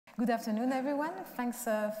Good afternoon, everyone. Thanks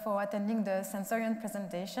for attending the Sensorion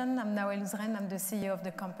presentation. I'm Nawal Ouzren. I'm the CEO of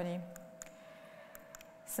the company.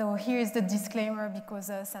 So here is the disclaimer,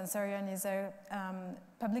 because Sensorion is a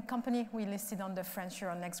public company. We listed on the French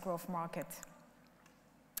Euronext growth market.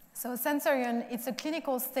 So Sensorion, it's a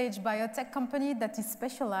clinical stage biotech company that is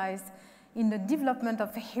specialized in the development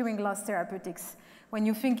of hearing loss therapeutics. When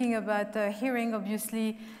you're thinking about hearing,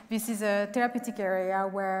 obviously, this is a therapeutic area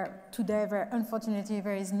where today, unfortunately,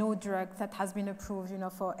 there is no drug that has been approved,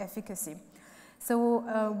 for efficacy.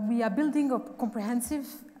 So we are building a comprehensive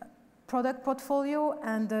product portfolio,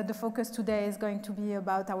 and the focus today is going to be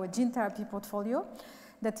about our gene therapy portfolio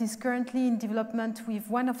that is currently in development with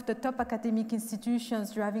one of the top academic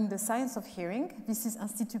institutions driving the science of hearing. This is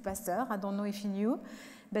Institut Pasteur. I don't know if you knew,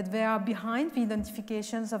 but they are behind the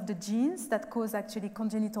identifications of the genes that cause actually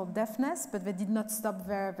congenital deafness, but they did not stop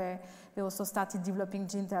there. They also started developing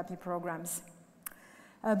gene therapy programs.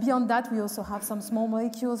 Beyond that, we also have some small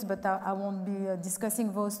molecules, but I won't be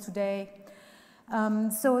discussing those today.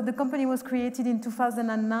 So the company was created in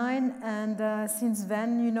 2009, and since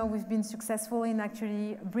then, we've been successful in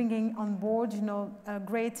actually bringing on board,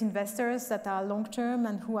 great investors that are long-term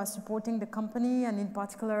and who are supporting the company, and in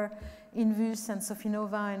particular, Invus and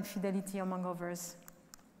Sofinova and Fidelity, among others.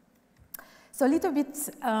 So a little bit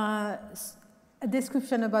a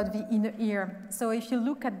description about the inner ear. So if you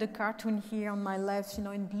look at the cartoon here on my left,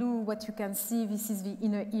 in blue, what you can see, this is the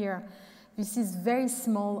inner ear. This is very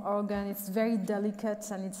small organ, it's very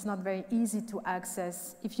delicate, and it's not very easy to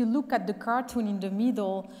access. If you look at the cartoon in the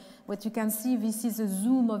middle, what you can see, this is a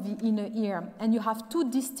zoom of the inner ear. And you have two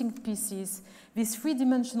distinct pieces. This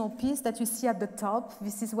three-dimensional piece that you see at the top,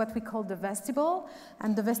 this is what we call the vestibule,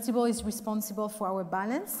 and the vestibule is responsible for our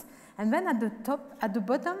balance. And then at the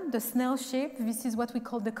bottom, the snail shape, this is what we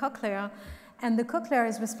call the cochlea, and the cochlea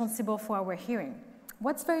is responsible for our hearing.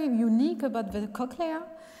 What's very unique about the cochlea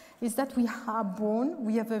is that we have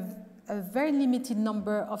a very limited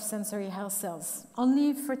number of sensory hair cells.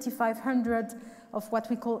 Only 3,500 of what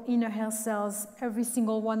we call inner hair cells. Every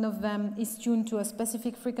single one of them is tuned to a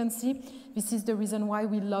specific frequency. This is the reason why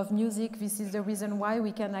we love music. This is the reason why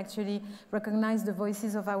we can actually recognize the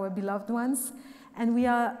voices of our beloved ones. And we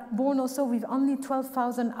are born also with only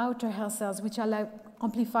 12,000 outer hair cells, which are like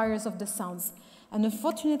amplifiers of the sounds. And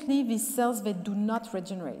unfortunately, these cells, they do not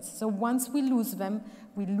regenerate. So once we lose them,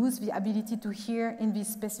 we lose the ability to hear in these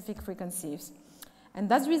specific frequencies. And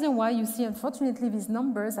that's the reason why you see, unfortunately, these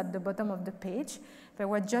numbers at the bottom of the page. They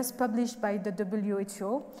were just published by the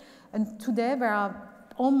WHO. And today, there are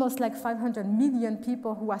almost like 500 million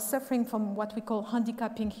people who are suffering from what we call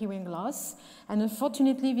handicapping hearing loss. And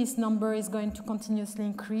unfortunately, this number is going to continuously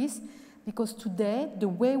increase, because today, the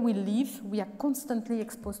way we live, we are constantly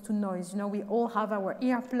exposed to noise. We all have our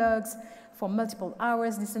earplugs for multiple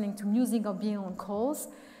hours, listening to music or being on calls.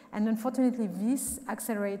 And unfortunately, this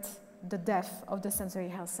accelerates the death of the sensory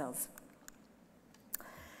hair cells.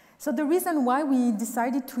 So the reason why we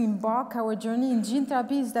decided to embark our journey in gene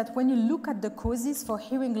therapy is that when you look at the causes for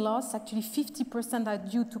hearing loss, actually 50% are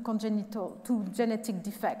due to genetic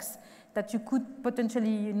defects that you could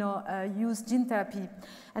potentially use gene therapy.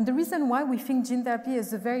 And the reason why we think gene therapy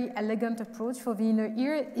is a very elegant approach for the inner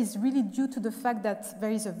ear is really due to the fact that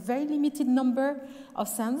there is a very limited number of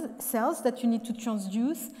cells that you need to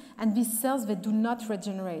transduce, and these cells, they do not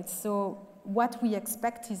regenerate. So what we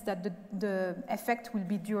expect is that the effect will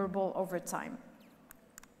be durable over time.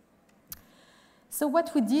 So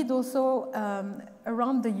what we did also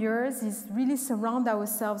around the years is really surround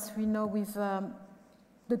ourselves, with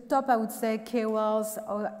the top, I would say, KOLs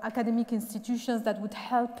or academic institutions that would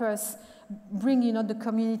help us bring, the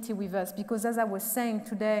community with us. Because as I was saying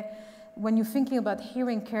today, when you're thinking about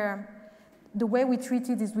hearing care, the way we treat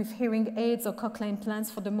it is with hearing aids or cochlear implants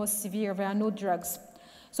for the most severe. There are no drugs.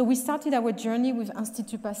 So we started our journey with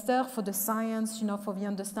Institut Pasteur for the science, for the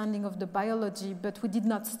understanding of the biology, but we did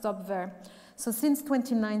not stop there. So since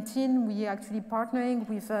 2019, we are actually partnering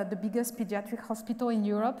with the biggest pediatric hospital in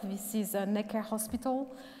Europe. This is Necker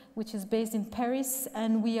Hospital, which is based in Paris,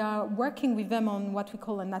 and we are working with them on what we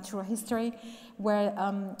call a natural history, where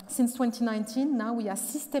since 2019, now we are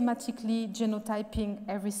systematically genotyping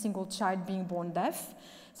every single child being born deaf,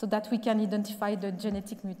 so that we can identify the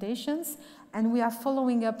genetic mutations. And we are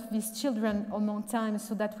following up these children a long time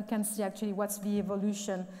so that we can see actually what's the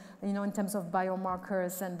evolution, in terms of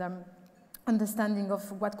biomarkers and understanding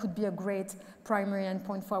of what could be a great primary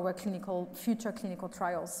endpoint for our future clinical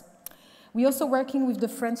trials. We're also working with the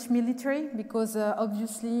French military because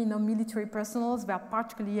obviously, military personnel, they are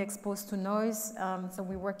particularly exposed to noise. So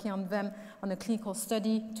we're working on them on a clinical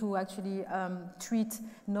study to actually treat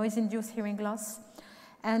noise-induced hearing loss.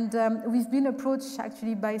 And we've been approached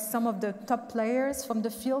actually by some of the top players from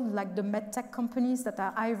the field, like the medtech companies that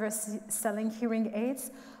are either selling hearing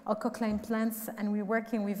aids or cochlear implants, and we're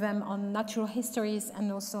working with them on natural histories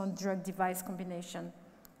and also on drug-device combination.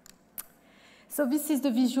 So this is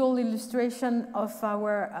the visual illustration of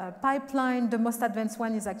our pipeline. The most advanced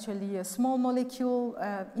one is actually a small molecule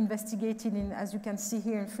investigated in, as you can see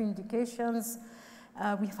here, in 3 indications.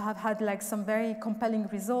 We have had like some very compelling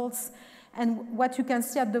results. And what you can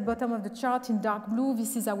see at the bottom of the chart in dark blue,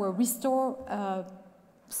 this is our restore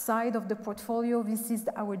side of the portfolio. This is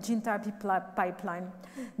our gene therapy pipeline.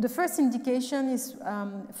 The first indication is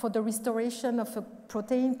for the restoration of a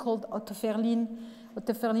protein called otoferlin.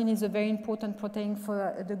 Otoferlin is a very important protein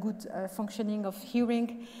for the good functioning of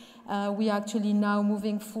hearing. We are actually now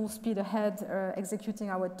moving full speed ahead, executing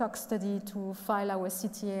our tox study to file our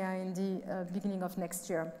CTA in the beginning of next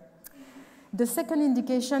year. The second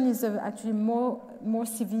indication is actually more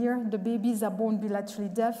severe. The babies are born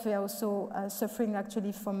bilaterally deaf. They are also suffering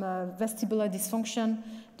actually from vestibular dysfunction.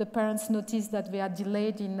 The parents notice that they are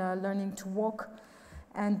delayed in learning to walk.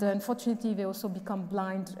 And unfortunately, they also become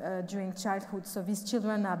blind during childhood. So these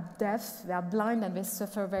children are deaf, they are blind, and they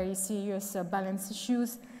suffer very serious balance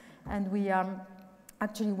issues. And we are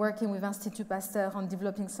actually working with Institut Pasteur on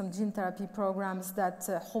developing some gene therapy programs that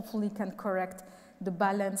hopefully can correct the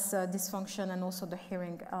balance dysfunction and also the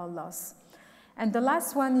hearing loss. And the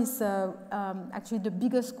last one is actually the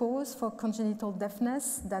biggest cause for congenital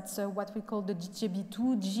deafness. That's what we call the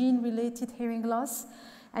DJB2 gene-related hearing loss.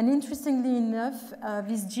 And interestingly enough,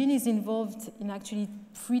 this gene is involved in actually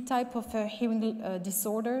 3 types of hearing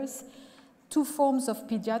disorders, 2 forms of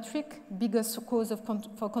pediatric, biggest cause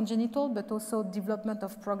for congenital, but also development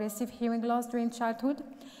of progressive hearing loss during childhood.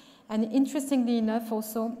 And interestingly enough,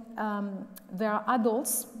 also, there are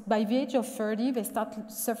adults, by the age of 30, they start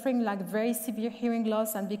suffering like very severe hearing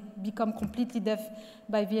loss and become completely deaf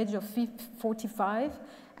by the age of 45.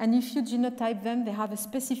 And if you genotype them, they have a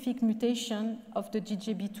specific mutation of the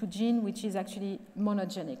DJB2 gene, which is actually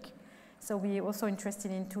monogenic. So we're also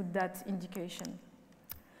interested into that indication.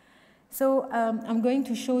 So I'm going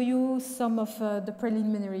to show you some of the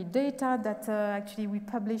preliminary data that actually we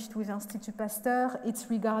published with Institut Pasteur. It's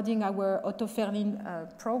regarding our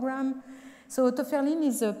otoferlin program. So otoferlin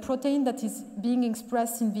is a protein that is being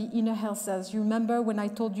expressed in the inner hair cells. You remember when I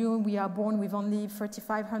told you we are born with only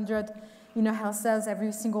 3,500 inner hair cells,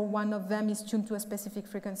 every single one of them is tuned to a specific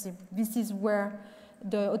frequency. This is where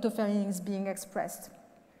the otoferlin is being expressed.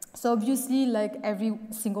 So obviously, like every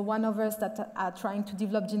single one of us that are trying to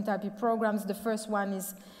develop gene therapy programs, the first one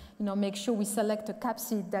is, make sure we select a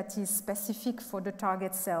capsid that is specific for the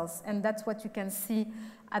target cells. And that's what you can see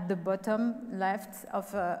at the bottom left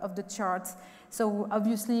of the chart. So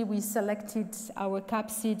obviously, we selected our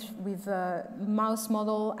capsid with a mouse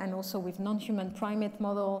model and also with non-human primate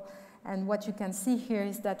model. And what you can see here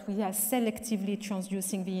is that we are selectively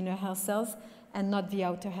transducing the inner hair cells and not the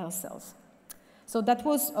outer hair cells. So that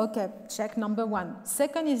was, okay, check number 1.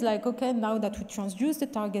 Second is like, okay, now that we transduce the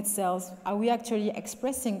target cells, are we actually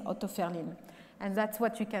expressing otoferlin? And that's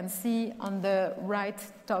what you can see on the right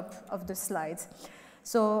top of the slide.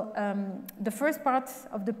 So the first part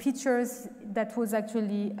of the pictures, that was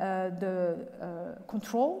actually the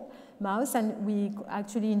control mouse, and we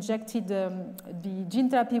actually injected the gene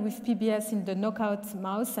therapy with PBS in the knockout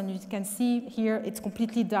mouse, and you can see here it's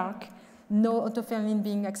completely dark, no otoferlin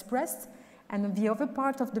being expressed. And on the other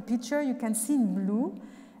part of the picture, you can see in blue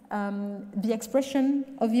the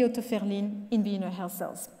expression of the otoferlin in the inner hair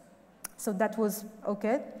cells. So that was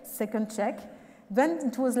okay, second check. Then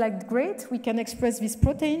it was like, great, we can express this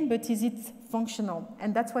protein, but is it functional?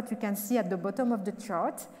 And that's what you can see at the bottom of the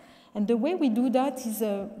chart. And the way we do that is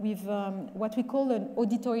with what we call an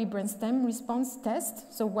auditory brainstem response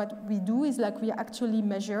test. So what we do is like we actually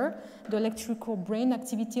measure the electrical brain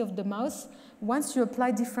activity of the mouse once you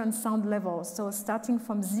apply different sound levels. So starting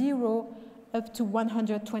from 0 up to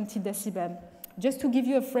 120 decibel. Just to give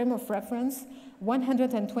you a frame of reference,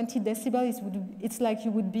 120 decibel, it's like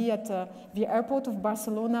you would be at the airport of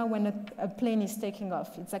Barcelona when a plane is taking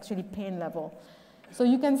off. It's actually pain level. So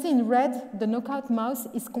you can see in red, the knockout mouse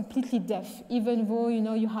is completely deaf. Even though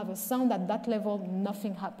you have a sound at that level,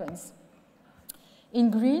 nothing happens. In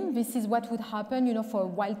green, this is what would happen for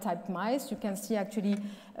wild-type mice. You can see actually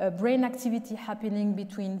brain activity happening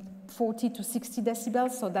between 40 to 60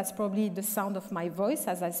 decibels, so that's probably the sound of my voice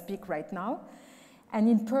as I speak right now. And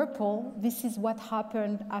in purple, this is what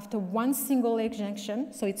happened after one single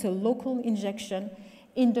injection, so it's a local injection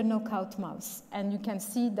in the knockout mouse. And you can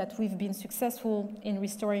see that we've been successful in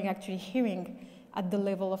restoring actually hearing at the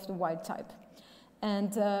level of the wild type.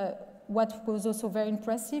 And what was also very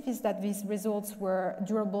impressive is that these results were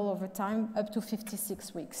durable over time, up to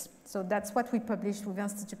 56 weeks. So that's what we published with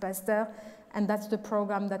Institut Pasteur, and that's the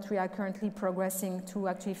program that we are currently progressing to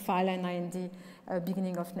actually file an IND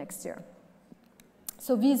beginning of next year.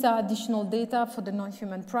 So these are additional data for the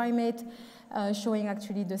non-human primate, showing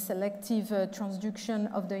actually the selective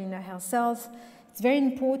transduction of the inner hair cells. It's very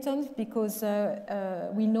important because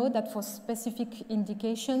we know that for specific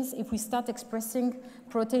indications, if we start expressing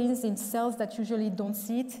proteins in cells that usually don't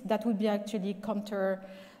see it, that would be actually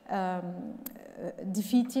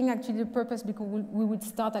defeating actually the purpose, because we would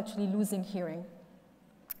start actually losing hearing.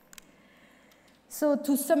 So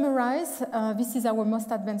to summarize, this is our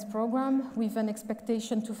most advanced program with an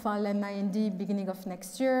expectation to file an IND beginning of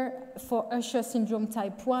next year. For Usher syndrome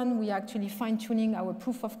type 1, we are actually fine-tuning our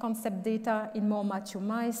proof of concept data in more mature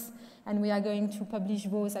mice, and we are going to publish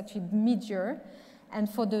those actually mid-year. And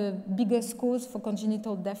for the biggest cause for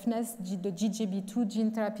congenital deafness, the GJB2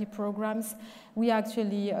 gene therapy programs, we are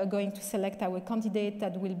actually going to select our candidate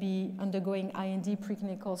that will be undergoing IND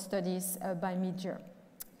preclinical studies by mid-year.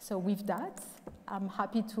 So with that, I'm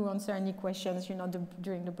happy to answer any questions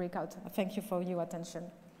during the breakout. Thank you for your attention.